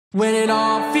When it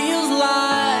all feels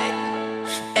like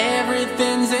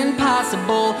everything's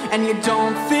impossible and you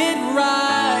don't fit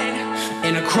right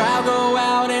in a crowd, go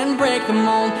out and break the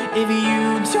mold. If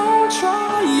you don't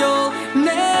try, you'll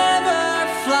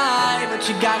never fly. But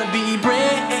you gotta be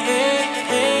brave.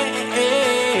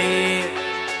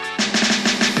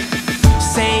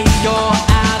 Say you're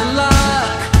out of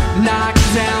luck, knocked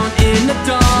down in the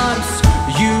dumps.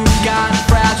 You got a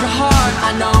fragile heart,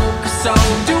 I know, 'cause so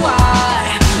do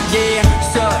I.